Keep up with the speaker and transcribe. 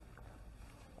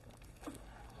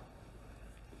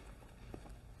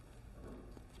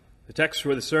The text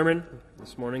for the sermon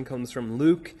this morning comes from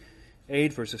Luke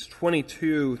 8, verses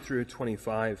 22 through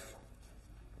 25.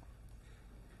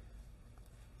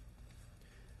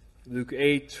 Luke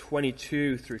 8,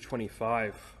 22 through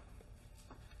 25.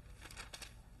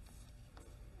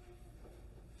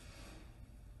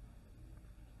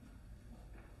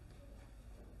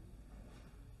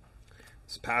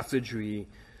 This passage we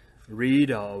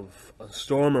read of a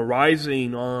storm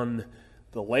arising on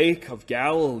the Lake of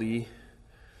Galilee.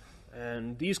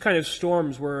 And these kind of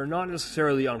storms were not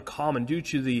necessarily uncommon due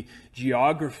to the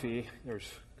geography. There's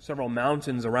several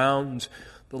mountains around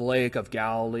the Lake of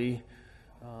Galilee.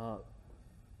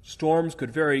 Storms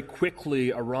could very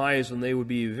quickly arise and they would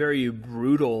be very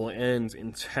brutal and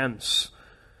intense.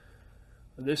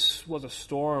 This was a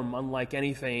storm unlike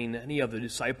anything any of the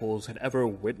disciples had ever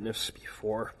witnessed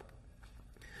before.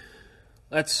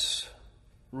 Let's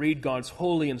read God's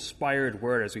holy inspired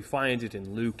word as we find it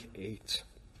in Luke 8.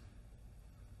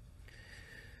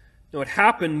 Now it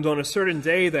happened on a certain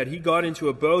day that he got into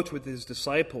a boat with his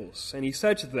disciples, and he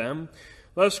said to them,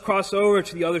 "Let us cross over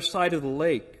to the other side of the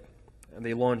lake." And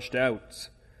they launched out.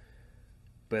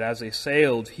 But as they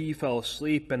sailed, he fell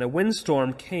asleep, and a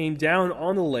windstorm came down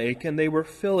on the lake, and they were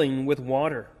filling with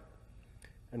water,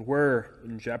 and were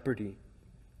in jeopardy.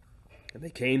 And they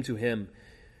came to him,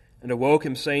 and awoke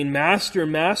him, saying, "Master,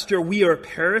 Master, we are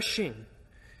perishing."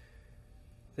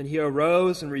 Then he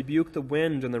arose and rebuked the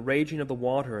wind and the raging of the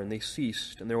water, and they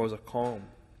ceased, and there was a calm.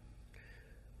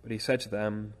 But he said to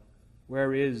them,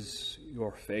 "Where is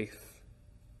your faith?"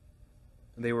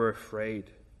 And they were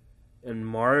afraid and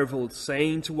marveled,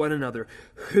 saying to one another,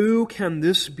 "Who can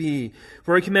this be?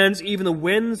 For he commands even the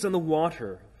winds and the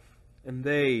water, and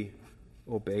they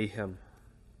obey him."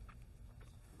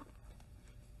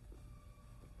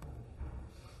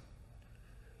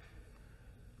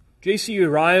 J.C.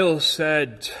 Ryle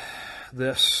said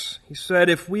this. He said,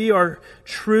 "If we are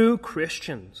true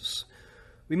Christians,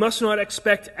 we must not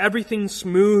expect everything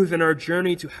smooth in our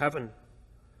journey to heaven.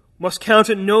 We must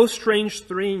count it no strange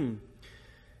thing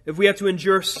if we have to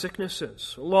endure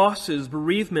sicknesses, losses,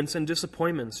 bereavements, and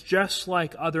disappointments, just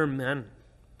like other men.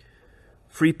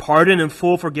 Free pardon and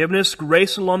full forgiveness,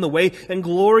 grace along the way, and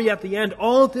glory at the end,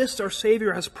 all this our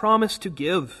Savior has promised to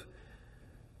give.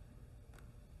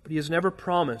 But he has never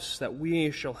promised that we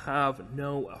shall have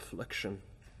no affliction.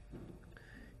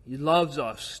 He loves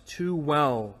us too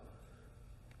well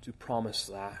to promise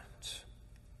that."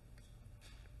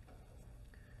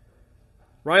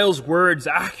 Ryle's words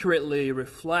accurately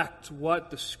reflect what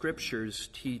the Scriptures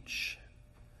teach.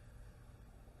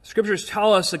 Scriptures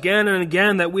tell us again and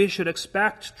again that we should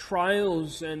expect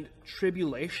trials and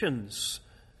tribulations.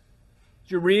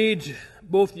 You read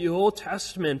both the Old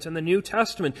Testament and the New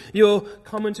Testament, you'll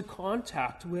come into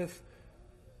contact with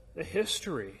the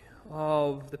history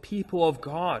of the people of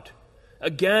God,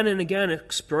 again and again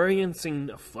experiencing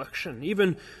affliction.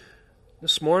 Even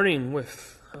this morning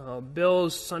with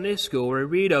Bill's Sunday school, we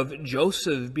read of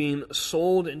Joseph being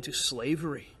sold into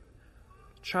slavery,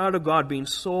 a child of God being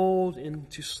sold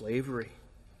into slavery.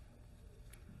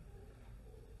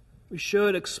 We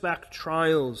should expect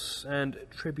trials and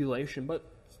tribulation, but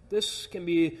this can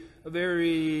be a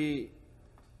very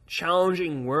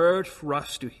challenging word for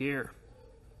us to hear.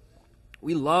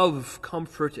 We love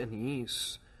comfort and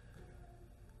ease.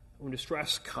 When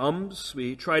distress comes,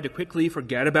 we try to quickly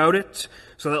forget about it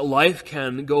so that life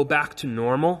can go back to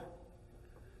normal.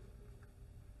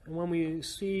 And when we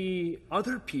see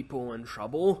other people in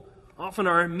trouble, often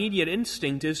our immediate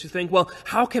instinct is to think, well,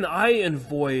 how can I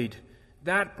avoid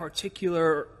that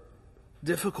particular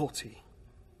difficulty?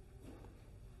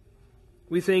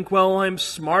 We think, well, I'm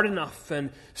smart enough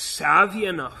and savvy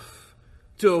enough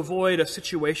to avoid a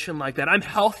situation like that. I'm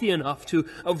healthy enough to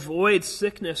avoid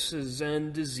sicknesses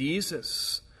and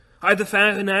diseases. I have the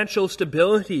financial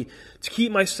stability to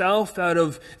keep myself out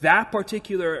of that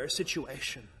particular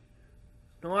situation.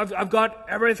 No, I've got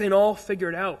everything all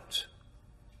figured out.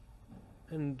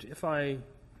 And if I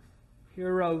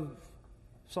hear of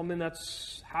something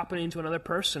that's happening to another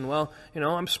person, well,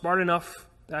 I'm smart enough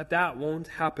that won't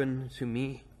happen to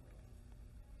me.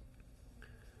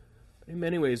 In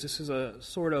many ways, this is a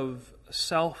sort of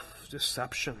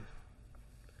self-deception.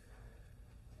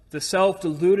 The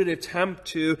self-deluded attempt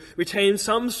to retain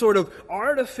some sort of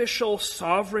artificial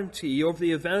sovereignty over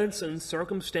the events and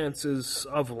circumstances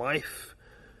of life.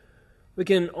 We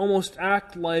can almost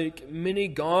act like mini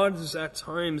gods at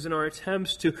times in our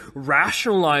attempts to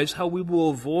rationalize how we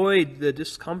will avoid the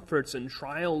discomforts and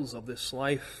trials of this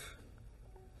life.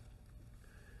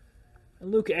 In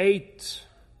Luke 8,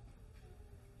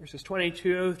 verses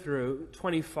 22 through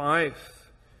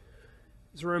 25,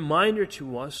 is a reminder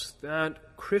to us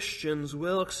that Christians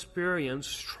will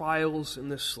experience trials in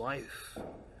this life.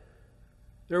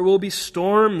 There will be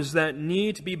storms that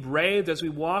need to be braved as we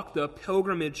walk the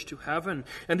pilgrimage to heaven.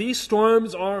 And these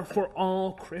storms are for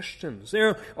all Christians.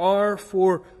 They are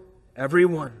for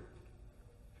everyone.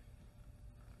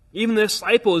 Even the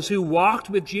disciples who walked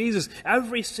with Jesus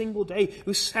every single day,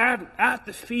 who sat at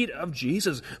the feet of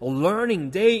Jesus, learning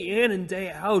day in and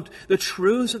day out the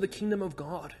truths of the kingdom of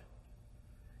God.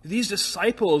 These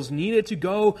disciples needed to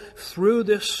go through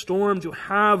this storm to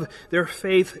have their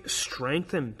faith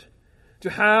strengthened, to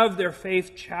have their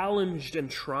faith challenged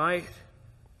and tried.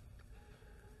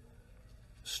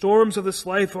 Storms of this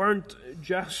life aren't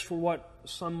just for what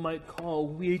some might call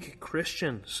weak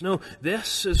Christians. No,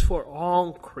 this is for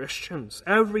all Christians.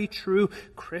 Every true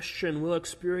Christian will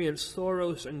experience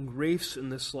sorrows and griefs in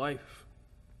this life.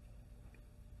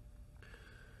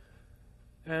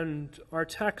 And our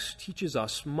text teaches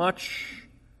us much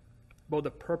about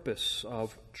the purpose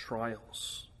of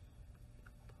trials.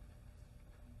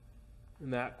 In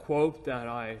that quote that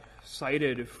I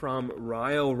cited from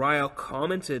Ryle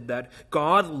commented that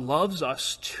God loves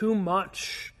us too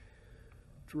much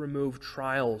to remove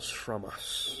trials from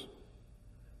us.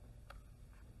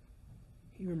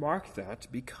 He remarked that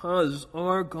because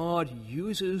our God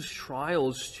uses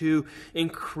trials to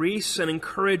increase and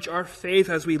encourage our faith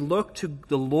as we look to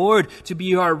the Lord to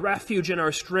be our refuge and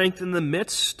our strength in the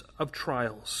midst of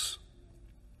trials.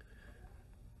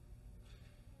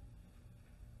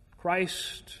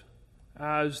 Christ,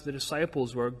 as the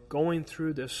disciples were going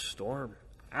through this storm,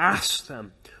 asked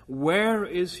them, "Where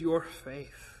is your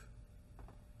faith?"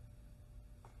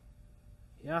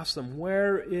 He asked them,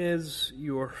 "Where is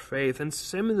your faith?" And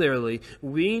similarly,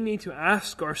 we need to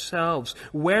ask ourselves,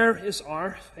 where is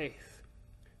our faith?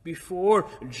 Before,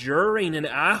 during, and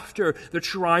after the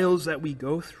trials that we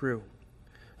go through.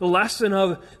 The lesson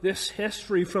of this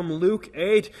history from Luke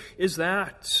 8 is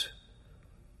that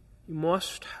you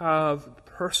must have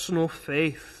personal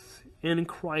faith in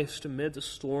Christ amid the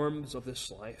storms of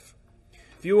this life.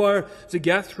 If you are to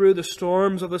get through the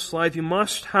storms of this life, you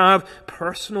must have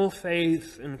personal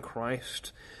faith in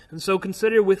Christ. And so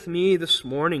consider with me this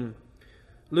morning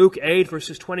Luke 8,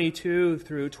 verses 22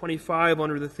 through 25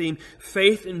 under the theme,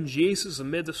 Faith in Jesus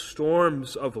amid the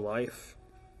storms of life.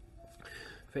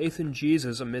 Faith in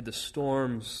Jesus amid the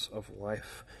storms of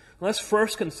life. Let's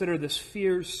first consider this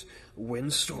fierce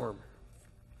windstorm.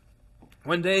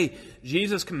 One day,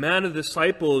 Jesus commanded the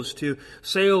disciples to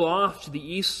sail off to the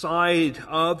east side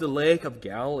of the Lake of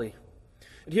Galilee.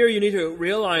 And here you need to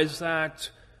realize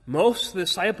that most of the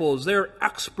disciples, they're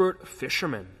expert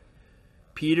fishermen.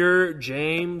 Peter,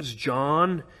 James,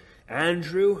 John,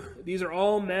 Andrew, these are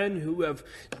all men who have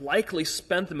likely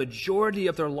spent the majority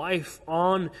of their life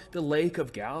on the Lake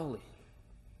of Galilee.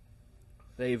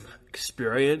 They've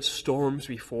experienced storms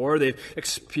before. They've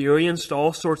experienced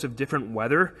all sorts of different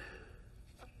weather.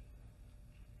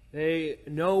 They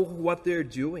know what they're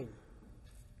doing.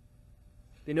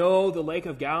 They know the Lake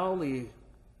of Galilee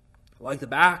like the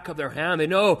back of their hand. They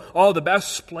know all the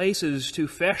best places to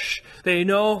fish. They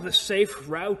know the safe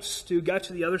routes to get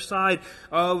to the other side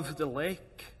of the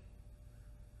lake.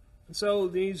 And so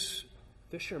these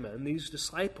fishermen, these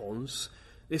disciples,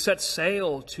 they set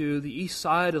sail to the east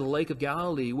side of the Lake of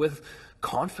Galilee with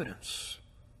confidence,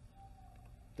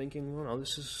 thinking, well,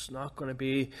 this is not going to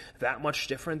be that much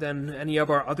different than any of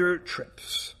our other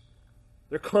trips.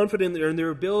 They're confident in their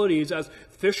abilities as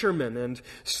fishermen and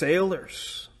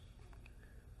sailors.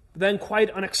 But then, quite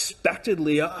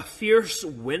unexpectedly, a fierce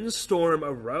windstorm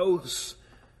arose.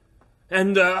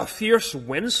 And a fierce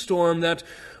windstorm that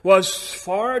was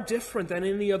far different than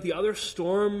any of the other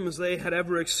storms they had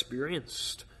ever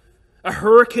experienced. A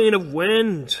hurricane of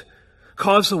wind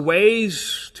caused the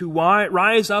waves to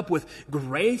rise up with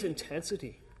great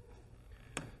intensity.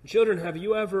 Children, have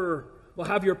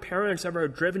your parents ever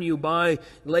driven you by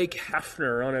Lake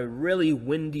Hefner on a really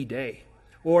windy day?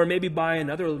 Or maybe by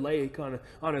another lake on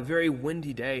a very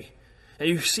windy day? And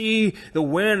you see the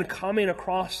wind coming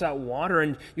across that water,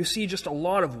 and you see just a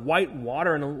lot of white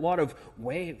water and a lot of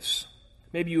waves.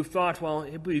 Maybe you thought, well,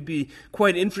 it would be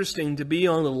quite interesting to be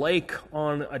on the lake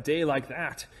on a day like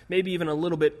that. Maybe even a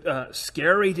little bit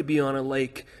scary to be on a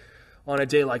lake on a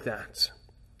day like that.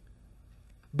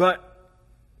 But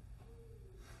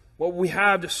what we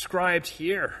have described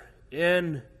here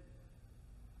in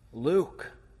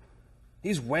Luke,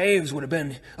 these waves would have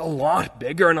been a lot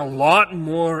bigger and a lot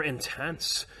more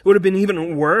intense. It would have been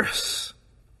even worse.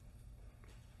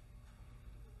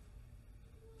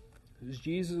 As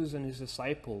Jesus and his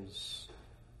disciples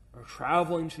are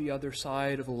traveling to the other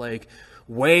side of the lake.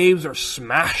 Waves are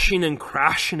smashing and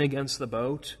crashing against the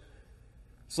boat.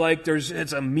 It's like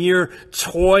it's a mere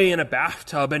toy in a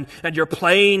bathtub, and you're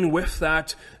playing with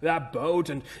that boat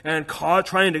and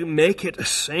trying to make it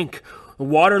sink. The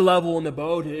water level in the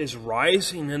boat is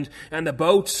rising, and the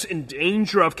boat's in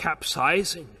danger of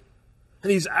capsizing. And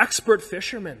these expert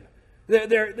fishermen,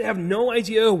 they have no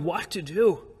idea what to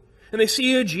do. And they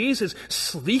see Jesus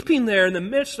sleeping there in the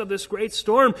midst of this great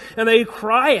storm, and they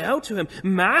cry out to him,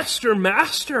 "Master,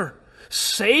 Master,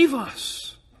 save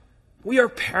us. We are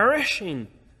perishing.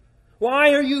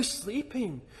 Why are you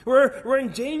sleeping? We're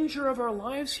in danger of our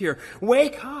lives here.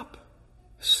 Wake up.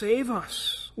 Save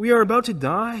us. We are about to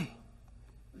die."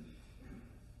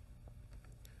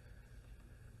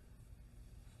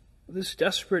 This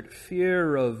desperate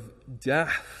fear of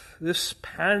death, this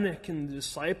panic in the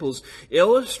disciples,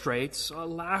 illustrates a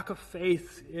lack of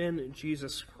faith in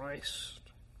Jesus Christ.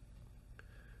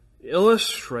 It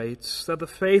illustrates that the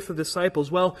faith of the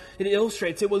disciples,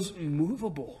 it was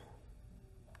movable.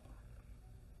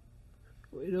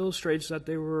 It illustrates that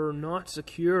they were not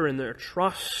secure in their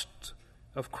trust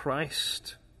of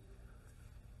Christ.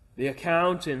 The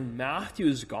account in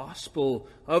Matthew's Gospel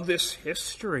of this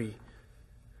history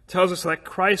tells us that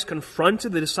Christ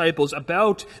confronted the disciples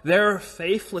about their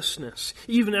faithlessness,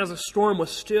 even as the storm was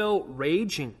still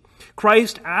raging.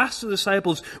 Christ asked the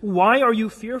disciples, "Why are you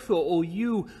fearful, O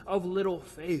you of little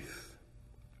faith?"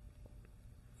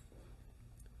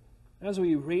 As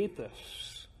we read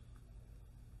this,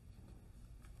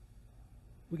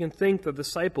 we can think the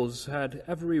disciples had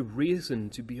every reason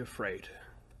to be afraid.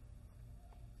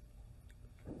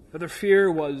 That their fear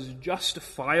was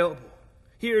justifiable.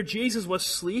 Here Jesus was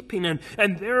sleeping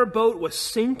and their boat was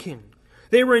sinking.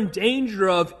 They were in danger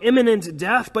of imminent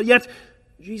death, but yet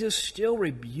Jesus still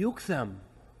rebuked them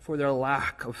for their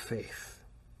lack of faith.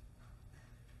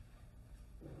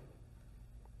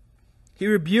 He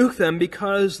rebuked them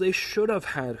because they should have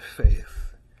had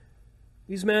faith.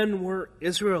 These men were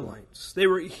Israelites. They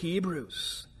were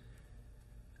Hebrews.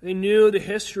 They knew the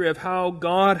history of how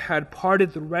God had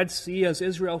parted the Red Sea as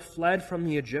Israel fled from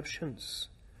the Egyptians.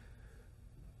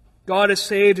 God has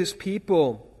saved his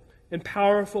people in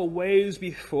powerful ways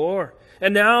before.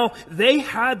 And now they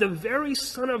had the very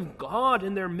Son of God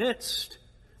in their midst.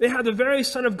 They had the very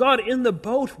Son of God in the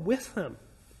boat with them.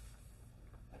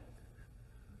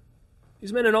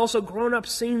 These men had also grown up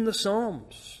singing the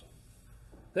Psalms.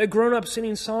 They had grown up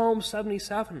singing Psalm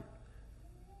 77.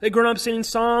 They had grown up singing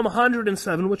Psalm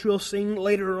 107, which we'll sing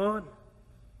later on.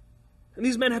 And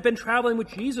these men have been traveling with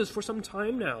Jesus for some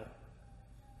time now.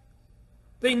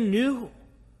 They knew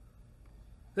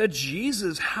that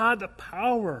Jesus had the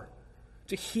power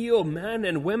to heal men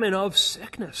and women of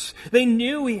sickness. They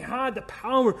knew he had the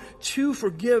power to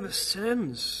forgive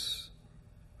sins.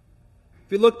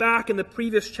 If you look back in the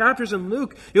previous chapters in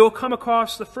Luke, you'll come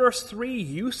across the first 3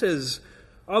 uses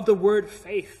of the word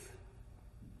faith.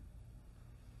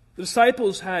 The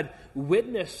disciples had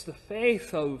witnessed the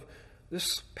faith of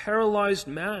this paralyzed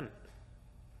man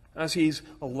as he's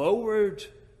lowered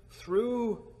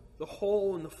through the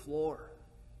hole in the floor.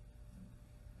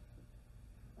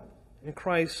 And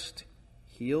Christ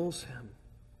heals him.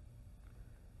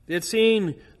 They had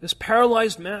seen this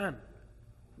paralyzed man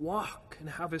walk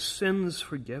and have his sins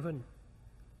forgiven.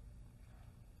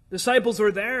 The disciples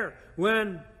were there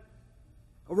when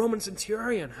a Roman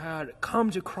centurion had come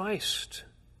to Christ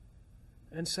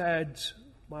and said,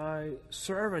 "My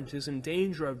servant is in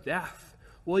danger of death.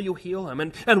 Will you heal him?"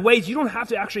 And wait, you don't have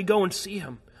to actually go and see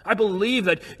him. I believe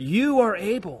that you are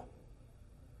able.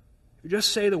 You just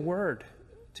say the word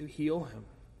to heal him.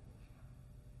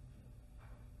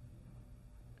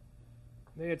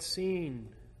 They had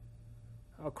seen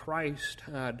how Christ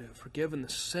had forgiven the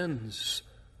sins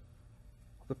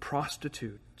of the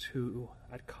prostitute who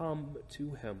had come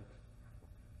to him.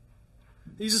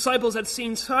 These disciples had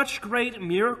seen such great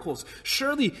miracles.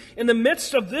 Surely, in the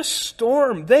midst of this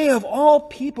storm, they of all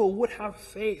people would have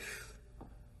faith.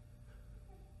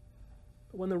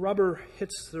 But when the rubber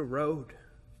hits the road,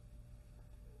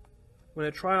 when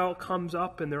a trial comes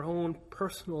up in their own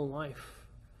personal life,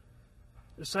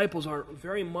 the disciples are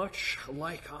very much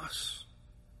like us.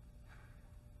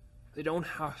 They don't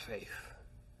have faith.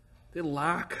 They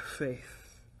lack faith.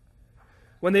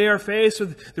 When they are faced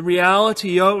with the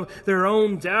reality of their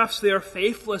own deaths, they are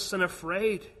faithless and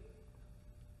afraid.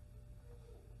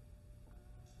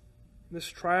 In this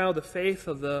trial, the faith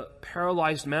of the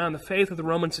paralyzed man, the faith of the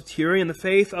Roman centurion, the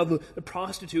faith of the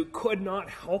prostitute could not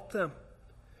help them.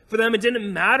 For them, it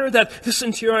didn't matter that the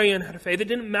centurion had faith. It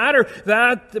didn't matter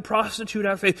that the prostitute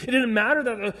had faith. It didn't matter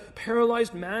that the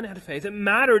paralyzed man had faith. It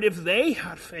mattered if they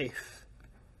had faith.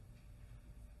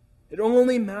 It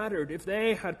only mattered if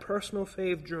they had personal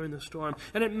faith during the storm.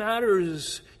 And it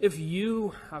matters if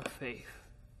you have faith.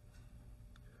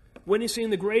 Witnessing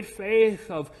the great faith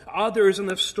of others in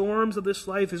the storms of this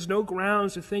life is no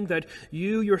grounds to think that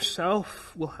you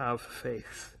yourself will have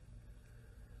faith.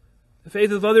 The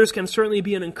faith of others can certainly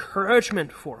be an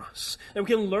encouragement for us, and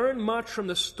we can learn much from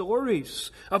the stories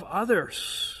of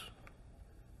others.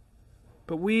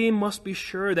 But we must be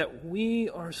sure that we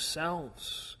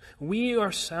ourselves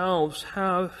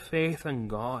have faith in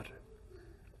God.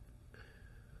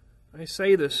 I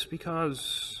say this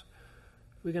because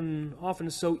we can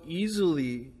often so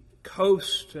easily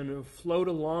coast and float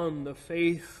along the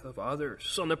faith of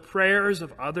others, on the prayers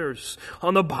of others,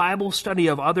 on the Bible study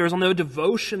of others, on the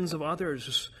devotions of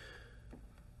others.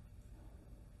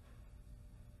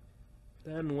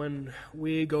 Then when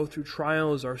we go through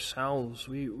trials ourselves,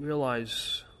 we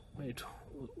realize, wait,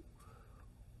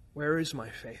 where is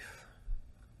my faith?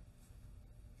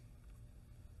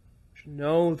 You should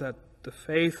know that the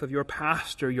faith of your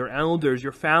pastor, your elders,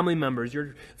 your family members,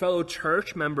 your fellow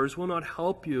church members will not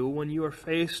help you when you are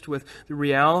faced with the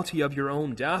reality of your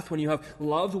own death, when you have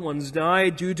loved ones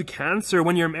die due to cancer,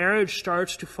 when your marriage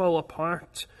starts to fall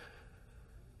apart.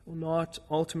 It will not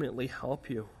ultimately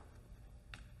help you.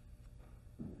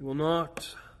 It will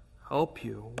not help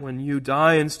you when you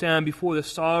die and stand before the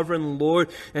sovereign Lord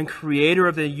and Creator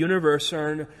of the universe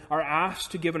and are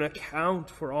asked to give an account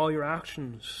for all your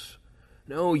actions.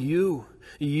 No, you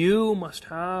must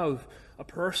have a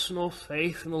personal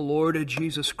faith in the Lord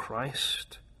Jesus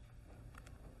Christ.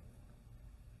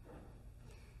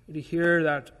 You hear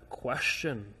that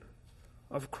question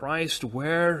of Christ,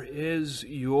 where is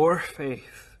your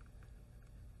faith?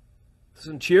 The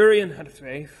centurion had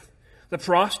faith. The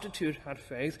prostitute had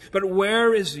faith. But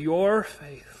where is your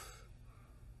faith?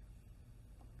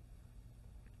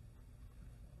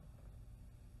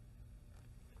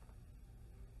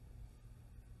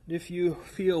 If you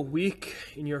feel weak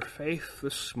in your faith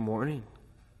this morning,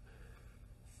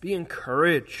 be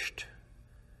encouraged,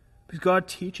 because God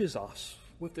teaches us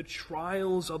with the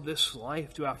trials of this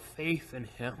life to have faith in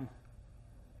Him.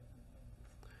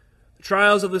 The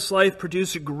trials of this life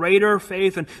produce a greater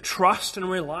faith and trust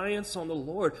and reliance on the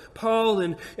Lord. Paul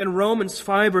in Romans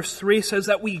 5 verse 3 says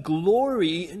that we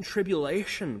glory in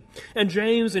tribulation. And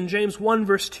James in James 1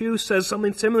 verse 2 says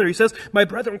something similar. He says, "My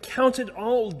brethren, count it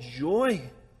all joy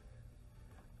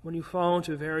when you fall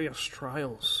into various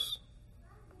trials."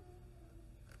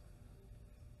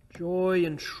 Joy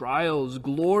in trials,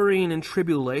 glorying in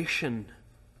tribulation,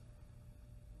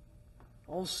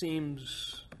 all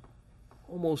seems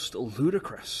almost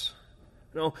ludicrous.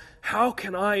 How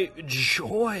can I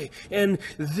joy in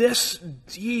this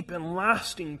deep and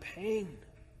lasting pain?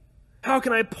 How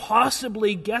can I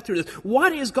possibly get through this?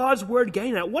 What is God's Word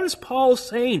getting at? What is Paul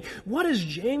saying? What is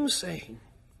James saying?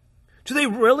 Do they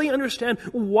really understand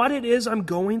what it is I'm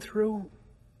going through?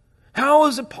 How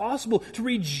is it possible to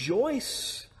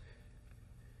rejoice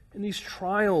in these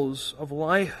trials of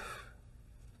life?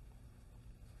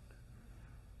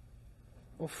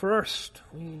 Well, first,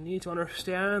 we need to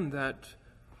understand that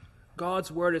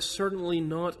God's Word is certainly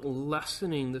not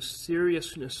lessening the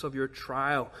seriousness of your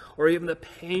trial or even the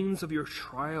pains of your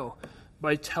trial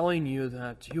by telling you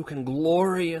that you can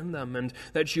glory in them and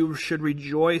that you should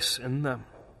rejoice in them.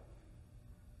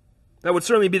 That would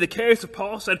certainly be the case if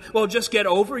Paul said, well, just get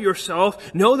over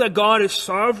yourself, know that God is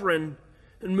sovereign,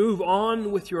 and move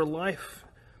on with your life.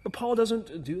 But Paul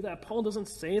doesn't do that. Paul doesn't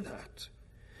say that.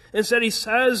 Instead, he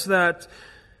says that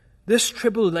this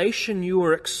tribulation you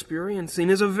are experiencing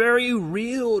is a very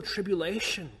real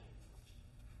tribulation.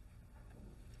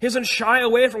 He doesn't shy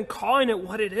away from calling it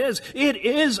what it is. It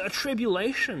is a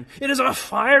tribulation. It is a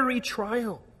fiery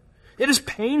trial. It is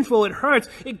painful. It hurts.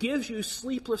 It gives you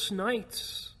sleepless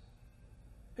nights.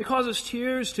 It causes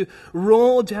tears to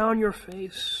roll down your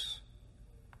face.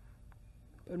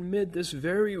 But amid this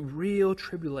very real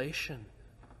tribulation,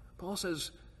 Paul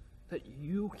says that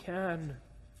you can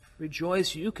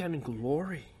rejoice, you can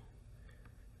glory.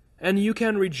 And you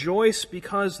can rejoice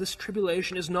because this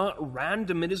tribulation is not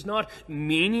random, it is not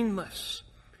meaningless.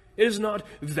 It is not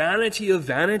vanity of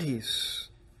vanities.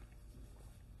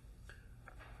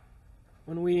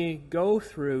 When we go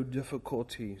through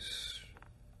difficulties,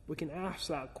 we can ask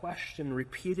that question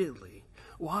repeatedly.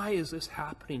 Why is this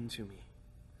happening to me?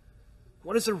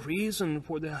 What is the reason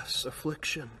for this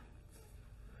affliction?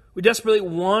 We desperately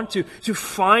want to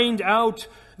find out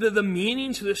the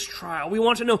meaning to this trial. We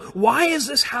want to know, why is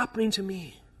this happening to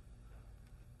me?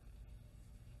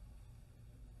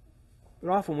 But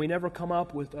often we never come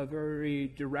up with a very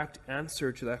direct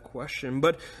answer to that question.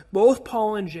 But both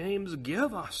Paul and James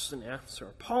give us an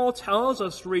answer. Paul tells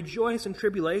us to rejoice in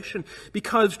tribulation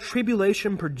because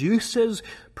tribulation produces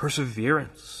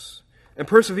perseverance. And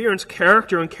perseverance,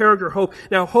 character, and character, hope.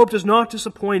 Now, hope does not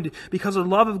disappoint because the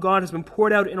love of God has been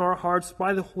poured out in our hearts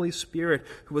by the Holy Spirit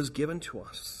who was given to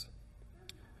us.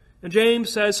 And James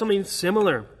says something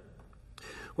similar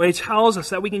when he tells us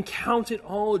that we can count it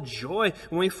all joy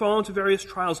when we fall into various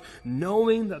trials,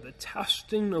 knowing that the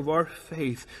testing of our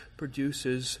faith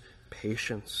produces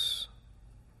patience.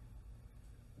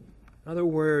 In other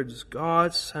words,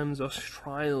 God sends us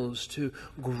trials to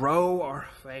grow our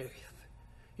faith.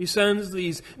 He sends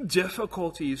these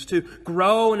difficulties to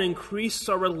grow and increase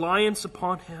our reliance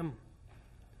upon Him.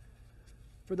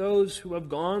 For those who have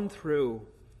gone through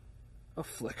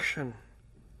affliction,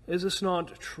 is this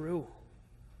not true?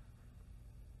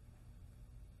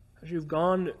 As you've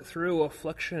gone through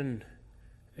affliction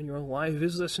in your life,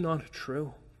 is this not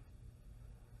true?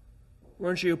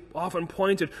 Weren't you often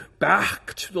pointed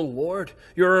back to the Lord?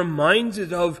 You're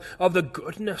reminded of the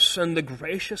goodness and the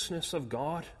graciousness of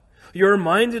God. You're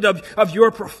reminded of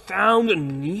your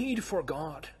profound need for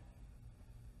God.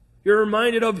 You're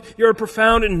reminded of your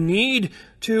profound need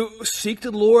to seek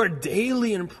the Lord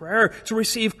daily in prayer, to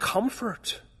receive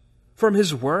comfort from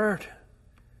His Word.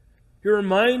 You're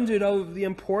reminded of the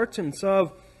importance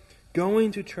of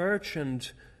going to church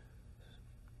and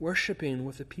worshiping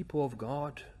with the people of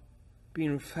God,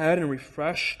 being fed and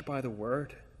refreshed by the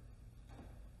Word.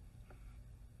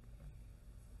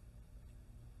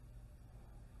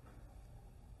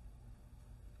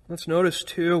 Let's notice,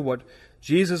 too, what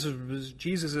Jesus'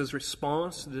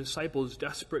 response to the disciples'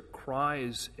 desperate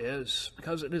cries is,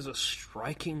 because it is a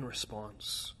striking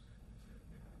response.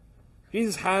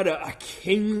 Jesus had a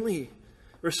kingly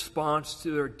response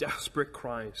to their desperate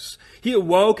cries. He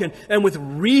awoke and with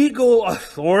regal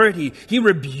authority, He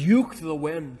rebuked the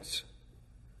winds.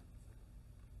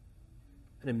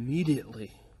 And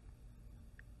immediately,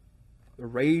 the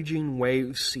raging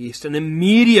waves ceased, and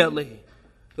immediately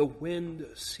the wind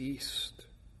ceased.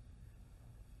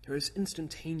 There is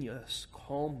instantaneous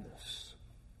calmness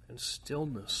and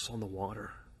stillness on the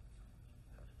water.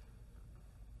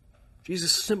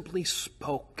 Jesus simply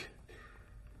spoke.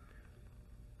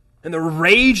 And the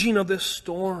raging of this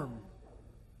storm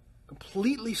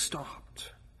completely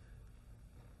stopped.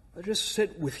 Let just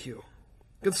sit with you.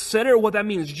 Consider what that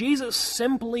means. Jesus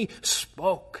simply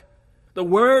spoke. The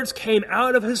words came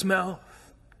out of His mouth.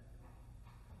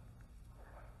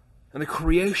 And the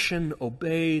creation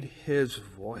obeyed His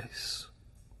voice.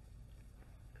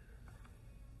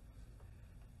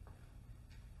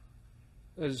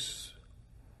 As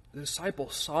the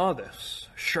disciples saw this,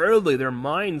 surely their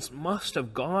minds must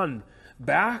have gone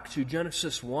back to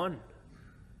Genesis 1.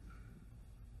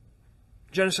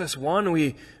 Genesis 1,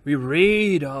 we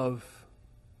read of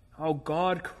how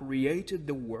God created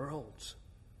the world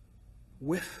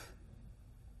with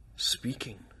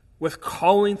speaking, with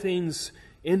calling things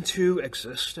into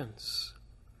existence.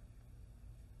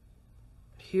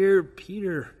 Here,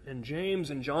 Peter and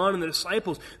James and John and the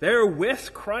disciples, they're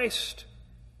with Christ.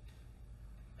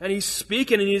 And He's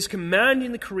speaking and He's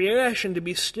commanding the creation to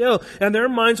be still. And their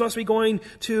minds must be going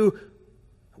to,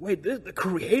 wait, the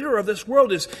Creator of this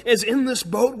world is in this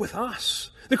boat with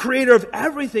us. The Creator of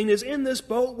everything is in this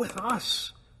boat with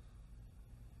us.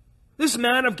 This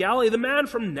man of Galilee, the man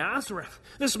from Nazareth,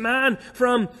 this man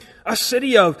from a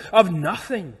city of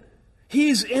nothing,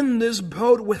 He's in this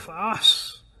boat with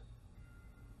us.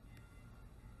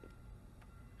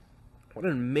 What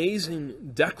an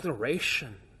amazing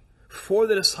declaration for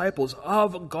the disciples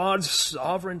of God's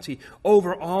sovereignty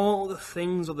over all the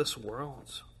things of this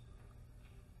world.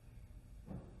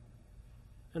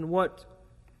 And what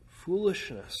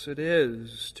foolishness it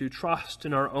is to trust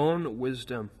in our own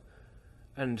wisdom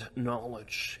and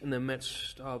knowledge in the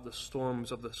midst of the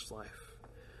storms of this life.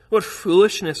 What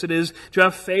foolishness it is to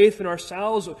have faith in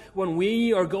ourselves when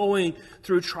we are going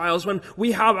through trials, when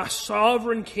we have a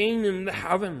sovereign King in the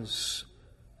heavens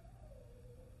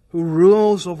who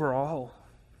rules over all.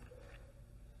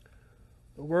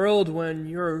 The world, when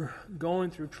you're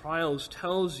going through trials,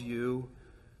 tells you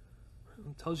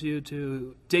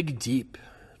to dig deep,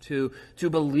 to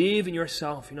believe in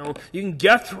yourself. You can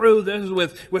get through this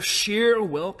with sheer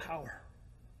willpower.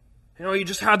 You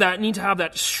just need to have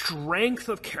that strength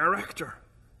of character.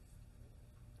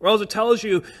 Or else it tells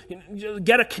you,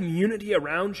 get a community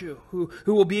around you who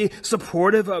will be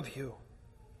supportive of you.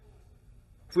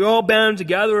 If we all band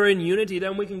together in unity,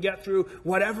 then we can get through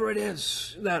whatever it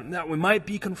is that we might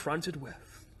be confronted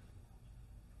with.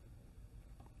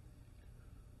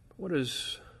 what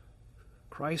does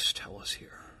Christ tell us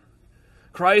here?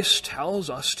 Christ tells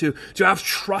us to have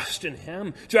trust in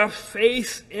Him, to have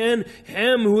faith in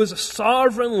Him who is a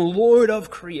sovereign Lord of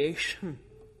creation.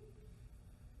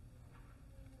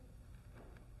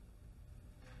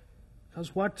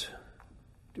 Because what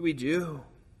do we do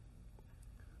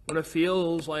when it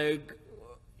feels like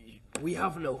we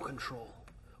have no control?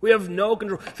 We have no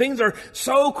control. Things are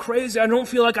so crazy, I don't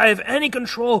feel like I have any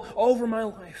control over my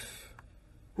life.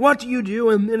 What do you do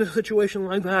in a situation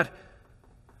like that?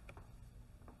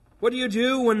 What do you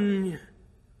do when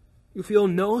you feel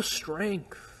no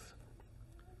strength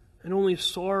and only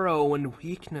sorrow and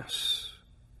weakness?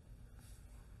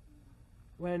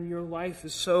 When your life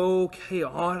is so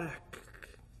chaotic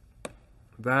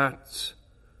that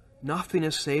nothing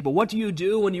is stable? What do you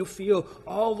do when you feel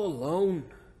all alone?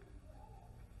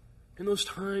 In those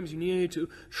times, you need to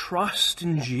trust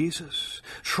in Jesus.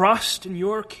 Trust in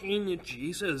your King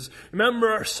Jesus.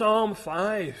 Remember Psalm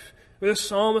 5, where the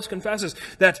psalmist confesses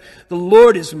that the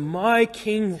Lord is my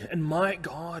King and my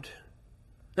God.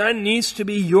 That needs to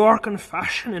be your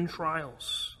confession in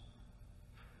trials.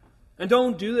 And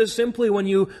don't do this simply when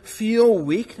you feel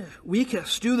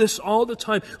weakest. Do this all the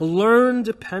time. Learn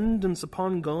dependence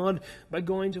upon God by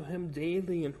going to Him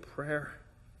daily in prayer.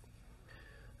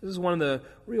 This is one of the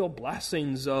real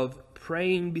blessings of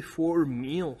praying before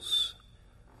meals.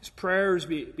 These prayers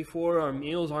before our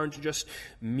meals aren't just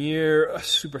mere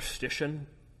superstition.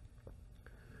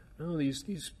 No,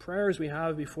 these prayers we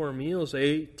have before meals,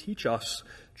 they teach us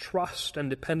trust and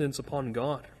dependence upon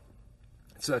God.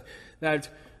 It's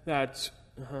that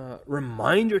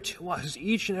reminder to us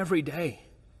each and every day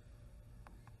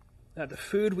that the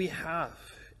food we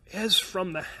have is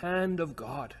from the hand of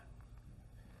God.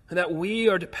 And that we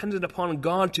are dependent upon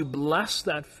God to bless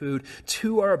that food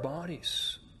to our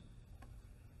bodies.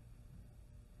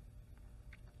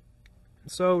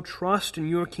 So trust in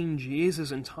your King Jesus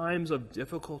in times of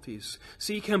difficulties.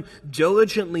 Seek Him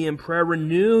diligently in prayer.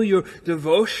 Renew your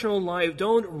devotional life.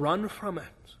 Don't run from it.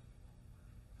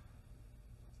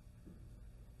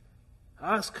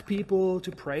 Ask people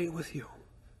to pray with you.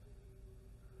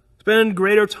 Spend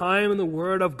greater time in the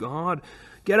Word of God.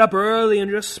 Get up early and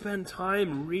just spend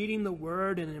time reading the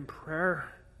Word and in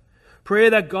prayer. Pray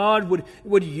that God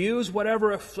would use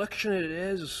whatever affliction it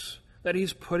is that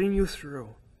He's putting you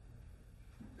through.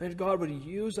 That God would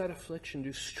use that affliction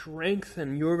to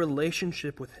strengthen your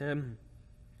relationship with Him.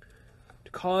 To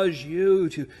cause you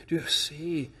to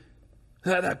see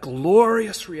that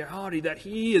glorious reality that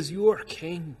He is your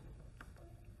King.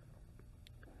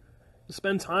 To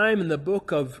spend time in the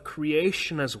book of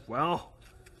creation as well.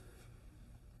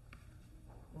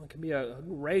 It can be a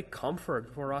great comfort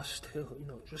for us to,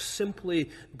 just simply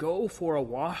go for a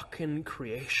walk in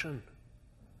creation.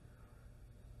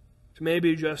 To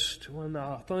maybe just, when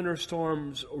the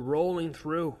thunderstorm's rolling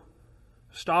through,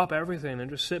 stop everything and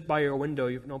just sit by your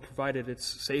window, provided it's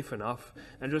safe enough,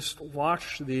 and just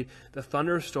watch the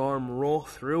thunderstorm roll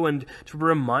through, and to be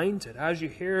reminded as you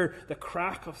hear the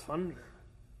crack of thunder,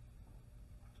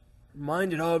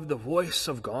 reminded of the voice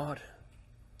of God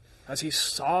as He's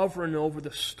sovereign over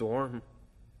the storm.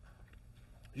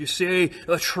 You see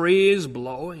the trees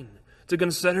blowing, to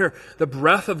consider the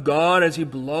breath of God as He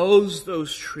blows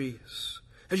those trees.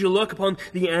 As you look upon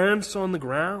the ants on the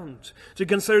ground, to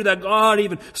consider that God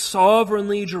even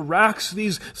sovereignly directs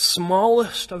these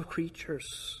smallest of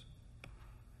creatures.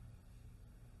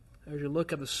 As you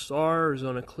look at the stars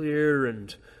on a clear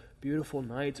and beautiful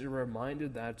night, you're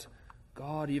reminded that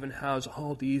God even has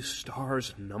all these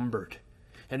stars numbered.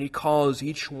 And He calls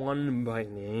each one by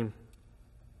name.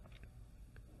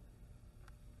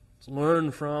 Let's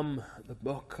learn from the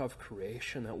book of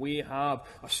creation that we have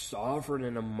a sovereign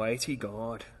and a mighty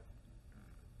God.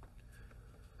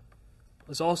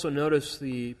 Let's also notice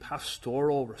the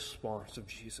pastoral response of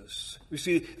Jesus. We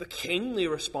see the kingly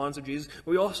response of Jesus,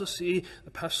 but we also see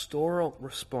the pastoral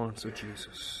response of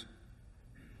Jesus.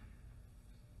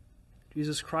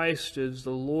 Jesus Christ is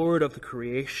the Lord of the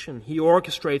creation. He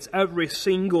orchestrates every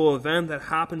single event that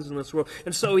happens in this world.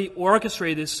 And so He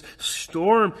orchestrated this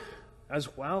storm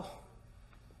as well.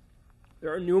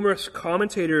 There are numerous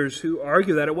commentators who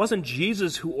argue that it wasn't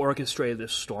Jesus who orchestrated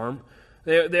this storm.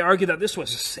 They argue that this was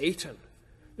Satan.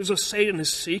 This was Satan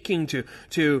seeking to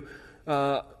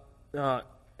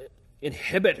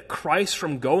inhibit Christ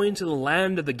from going to the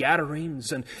land of the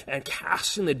Gadarenes and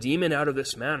casting the demon out of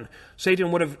this man.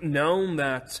 Satan would have known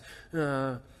that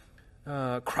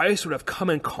Christ would have come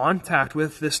in contact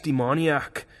with this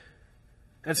demoniac.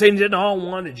 And Satan did not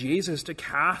want Jesus to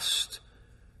cast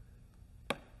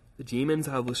the demons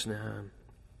out of this man.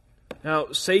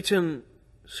 Now, Satan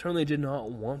certainly did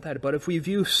not want that. But if we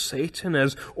view Satan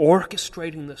as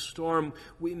orchestrating the storm,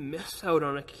 we miss out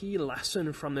on a key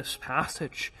lesson from this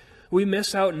passage. We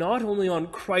miss out not only on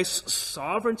Christ's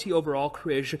sovereignty over all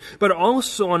creation, but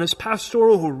also on his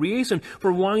pastoral reason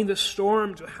for wanting the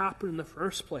storm to happen in the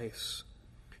first place.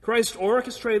 Christ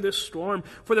orchestrated this storm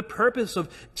for the purpose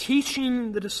of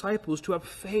teaching the disciples to have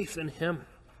faith in him.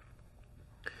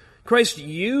 Christ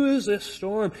used this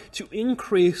storm to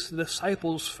increase the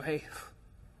disciples' faith.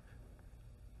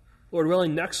 Lord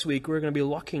willing, next week we're going to be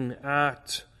looking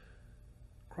at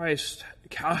Christ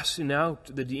casting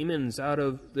out the demons out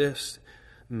of this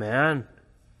man.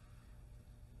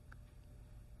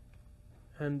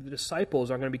 And the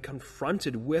disciples are going to be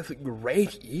confronted with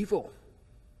great evil.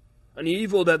 An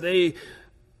evil that they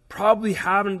probably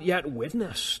haven't yet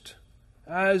witnessed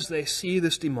as they see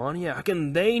this demoniac.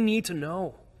 And they need to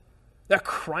know that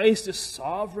Christ is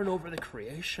sovereign over the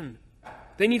creation.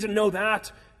 They need to know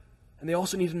that. And they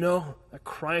also need to know that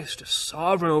Christ is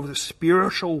sovereign over the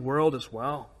spiritual world as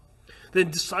well. The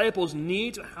disciples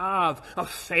need to have a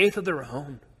faith of their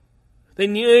own. They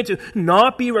need to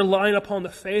not be relying upon the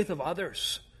faith of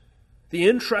others, the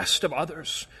interest of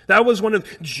others. That was one of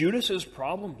Judas's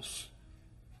problems.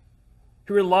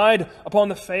 He relied upon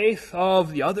the faith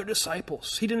of the other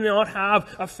disciples. He did not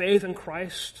have a faith in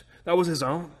Christ that was his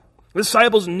own. The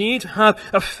disciples need to have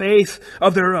a faith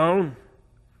of their own.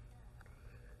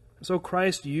 So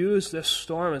Christ used this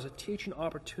storm as a teaching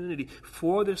opportunity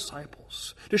for the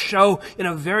disciples to show in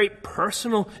a very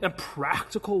personal and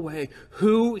practical way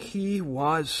who he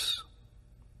was.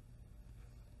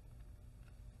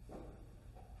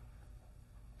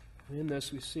 In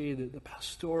this we see the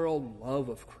pastoral love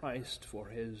of Christ for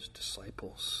his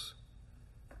disciples.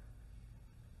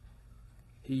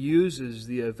 He uses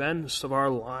the events of our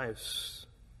lives,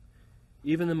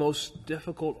 even the most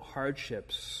difficult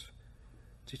hardships,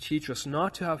 to teach us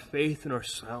not to have faith in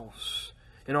ourselves,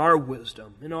 in our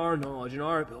wisdom, in our knowledge, in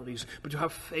our abilities, but to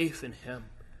have faith in him.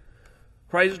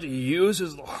 Christ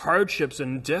uses the hardships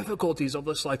and difficulties of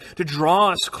this life to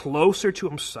draw us closer to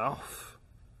himself.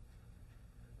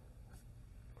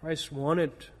 Christ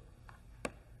wanted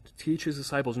to teach his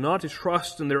disciples not to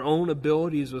trust in their own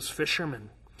abilities as fishermen,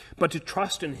 but to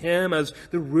trust in him as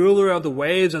the ruler of the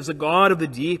waves, as the God of the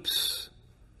deeps.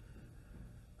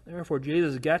 Therefore,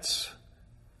 Jesus gets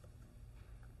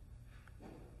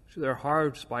to their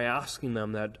hearts by asking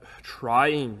them that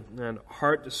trying and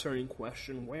heart-discerning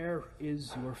question, where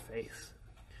is your faith?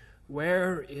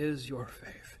 Where is your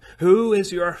faith? Who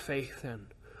is your faith in?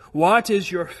 What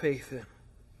is your faith in?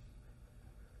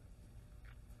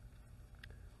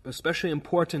 Especially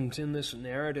important in this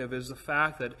narrative is the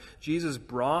fact that Jesus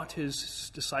brought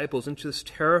his disciples into this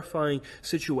terrifying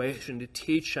situation to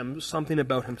teach them something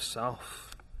about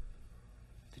himself.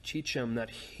 To teach them that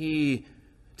he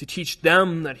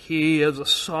is a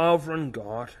sovereign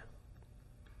God.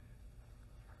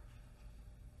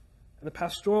 And the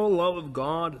pastoral love of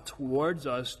God towards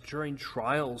us during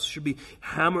trials should be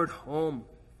hammered home.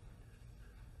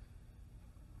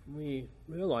 We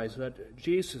realize that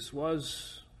Jesus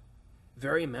was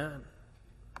very man.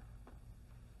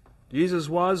 Jesus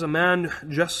was a man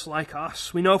just like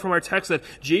us. We know from our text that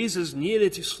Jesus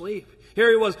needed to sleep. Here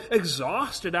he was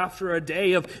exhausted after a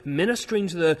day of ministering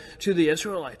to the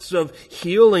Israelites, of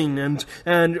healing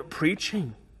and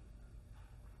preaching.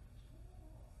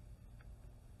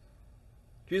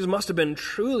 Jesus must have been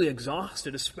truly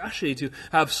exhausted, especially to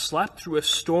have slept through a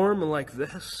storm like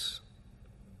this.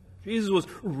 Jesus was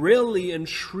really and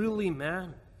truly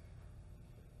man.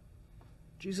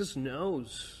 Jesus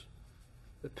knows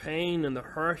the pain and the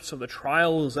hurts of the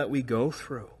trials that we go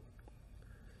through.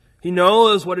 He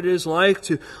knows what it is like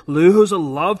to lose a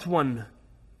loved one.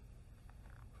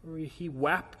 He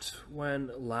wept when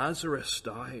Lazarus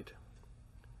died.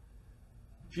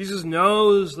 Jesus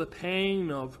knows the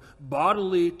pain of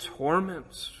bodily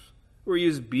torments, where he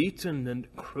is beaten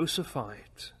and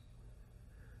crucified.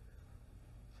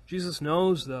 Jesus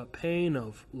knows the pain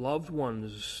of loved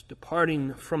ones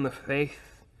departing from the faith.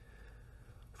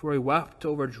 For he wept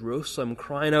over Jerusalem,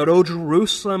 crying out, "O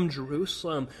Jerusalem,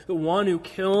 Jerusalem, the one who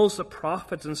kills the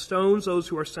prophets and stones those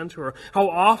who are sent to her. How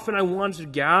often I wanted to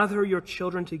gather your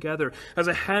children together, as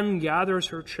a hen gathers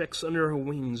her chicks under her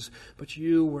wings, but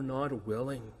you were not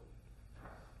willing."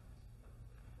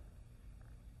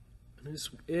 And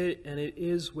it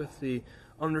is with the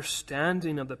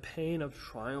understanding of the pain of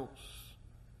trials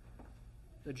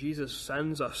that Jesus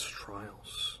sends us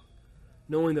trials,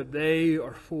 knowing that they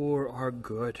are for our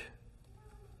good.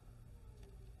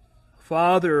 A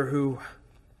father who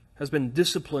has been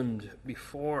disciplined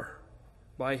before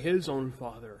by his own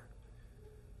father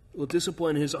will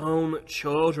discipline his own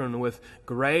children with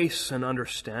grace and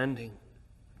understanding.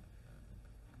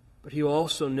 But he'll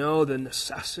also know the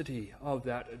necessity of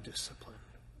that discipline.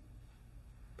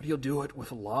 But he'll do it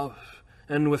with love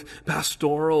and with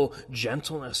pastoral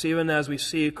gentleness, even as we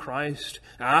see Christ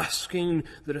asking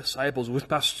the disciples with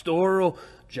pastoral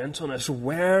gentleness,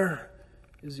 "Where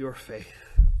is your faith?"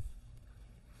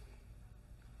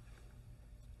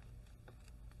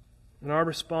 And our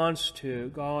response to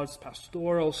God's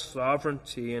pastoral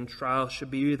sovereignty and trial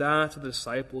should be that of the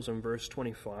disciples in verse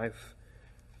 25.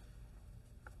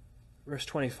 Verse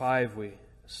 25, we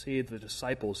see the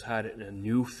disciples had a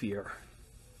new fear.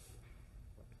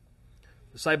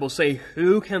 The disciples say,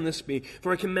 "Who can this be?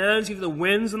 For he commands even the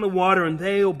winds and the water, and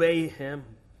they obey him."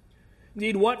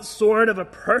 Indeed, what sort of a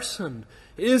person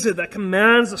is it that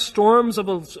commands the storms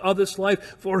of this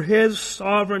life for his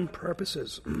sovereign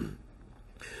purposes?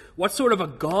 What sort of a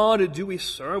God do we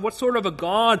serve? What sort of a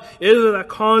God is it that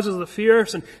causes the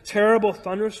fierce and terrible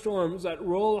thunderstorms that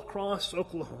roll across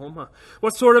Oklahoma?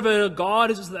 What sort of a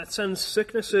God is it that sends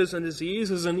sicknesses and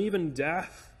diseases and even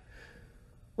death?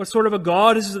 What sort of a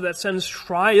God is it that sends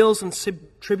trials and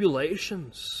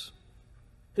tribulations?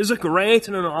 Is a great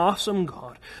and an awesome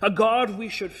God, a God we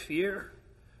should fear,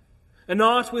 and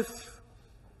not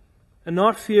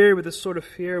fear with the sort of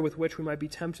fear with which we might be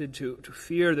tempted to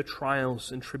fear the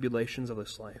trials and tribulations of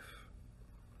this life.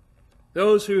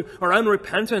 Those who are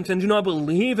unrepentant and do not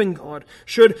believe in God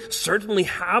should certainly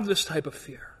have this type of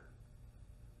fear.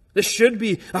 They should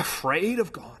be afraid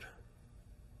of God,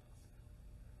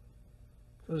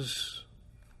 because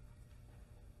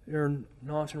they are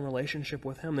not in relationship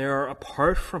with Him. They are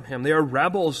apart from Him. They are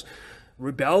rebels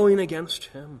rebelling against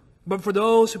Him. But for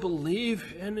those who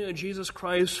believe in Jesus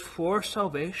Christ for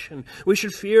salvation, we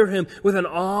should fear Him with an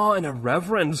awe and a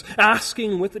reverence,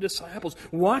 asking with the disciples,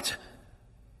 "What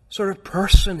sort of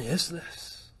person is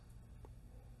this?"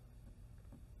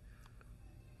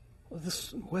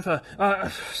 With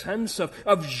a sense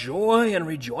of joy and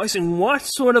rejoicing. What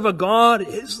sort of a God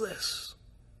is this?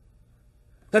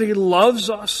 That He loves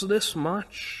us this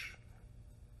much.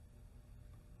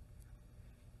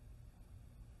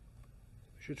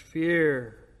 We should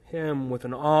fear Him with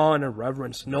an awe and a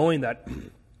reverence, knowing that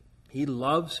He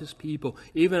loves His people,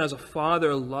 even as a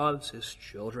father loves his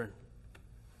children.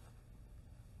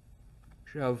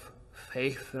 We should have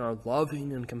faith in our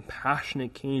loving and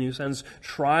compassionate King who sends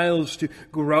trials to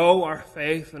grow our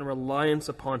faith and reliance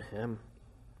upon Him.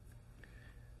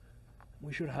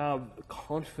 We should have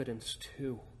confidence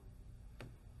too.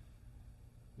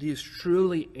 He is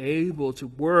truly able to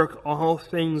work all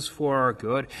things for our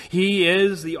good. He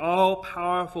is the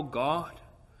all-powerful God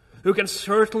who can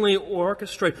certainly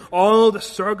orchestrate all the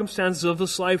circumstances of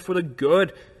this life for the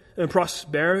good and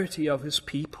prosperity of His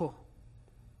people.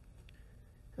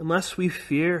 Unless we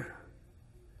fear,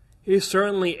 He is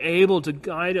certainly able to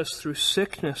guide us through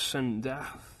sickness and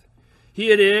death.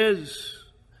 He it is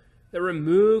that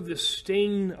removed the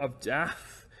sting of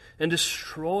death and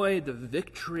destroyed the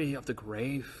victory of the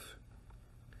grave.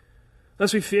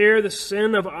 Lest we fear the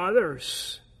sin of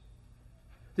others,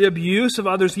 the abuse of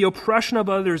others, the oppression of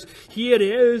others, He it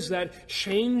is that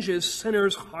changes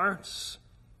sinners' hearts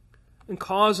and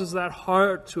causes that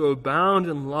heart to abound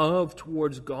in love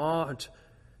towards God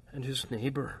and his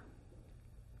neighbor.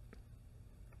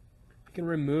 He can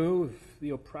remove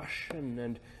the oppression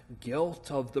and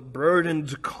guilt of the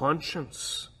burdened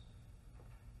conscience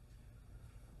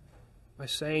by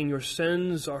saying, "Your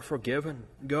sins are forgiven.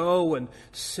 Go and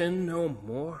sin no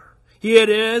more." He it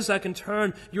is that can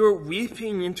turn your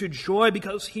weeping into joy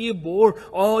because He bore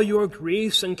all your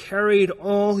griefs and carried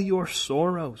all your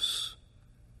sorrows.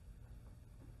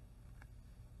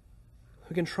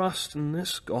 We can trust in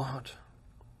this God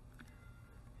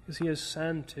because He has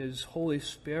sent His Holy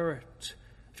Spirit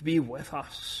to be with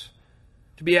us,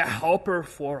 to be a helper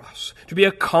for us, to be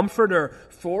a comforter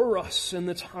for us in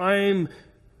the time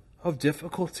of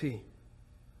difficulty.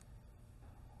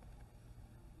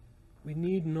 We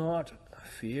need not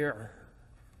fear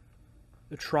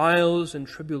the trials and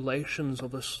tribulations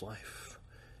of this life,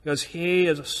 because He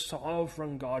is a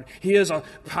sovereign God. He is a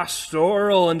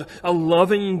pastoral and a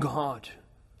loving God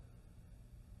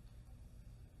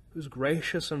who is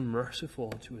gracious and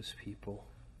merciful to His people.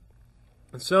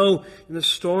 And so, in the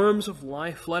storms of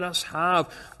life, let us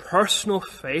have personal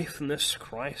faith in this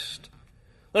Christ.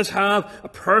 Let's have a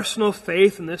personal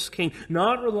faith in this King,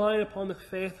 not relying upon the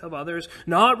faith of others,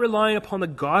 not relying upon the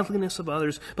godliness of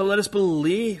others, but let us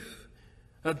believe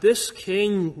that this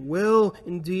King will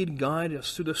indeed guide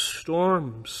us through the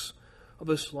storms of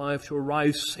this life to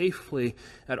arrive safely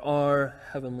at our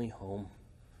heavenly home.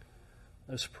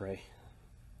 Let us pray.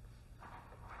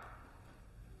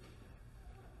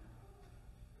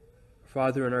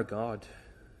 Father and our God,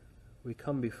 we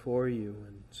come before you,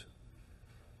 and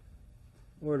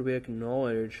Lord, we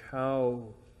acknowledge how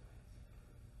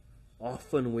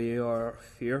often we are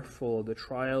fearful of the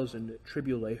trials and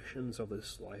tribulations of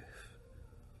this life.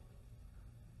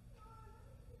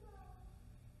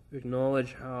 We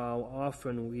acknowledge how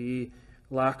often we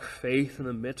lack faith in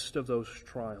the midst of those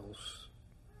trials.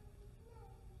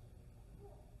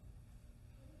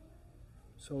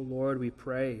 So, Lord, we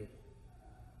pray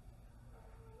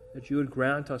that you would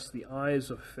grant us the eyes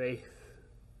of faith,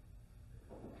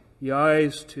 the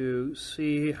eyes to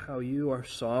see how you are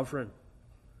sovereign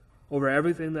over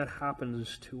everything that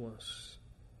happens to us,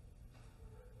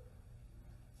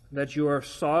 that you are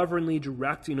sovereignly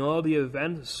directing all the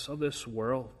events of this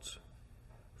world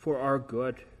for our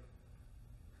good,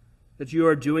 that you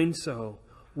are doing so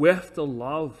with the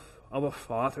love of a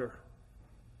Father,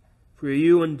 for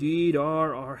you indeed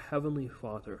are our Heavenly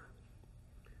Father.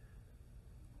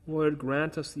 Lord,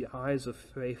 grant us the eyes of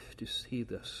faith to see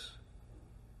this,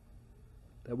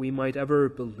 that we might ever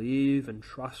believe and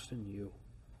trust in you,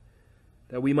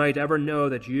 that we might ever know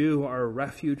that you are a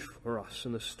refuge for us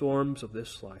in the storms of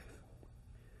this life.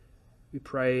 We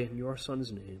pray in your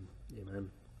Son's name.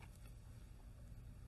 Amen.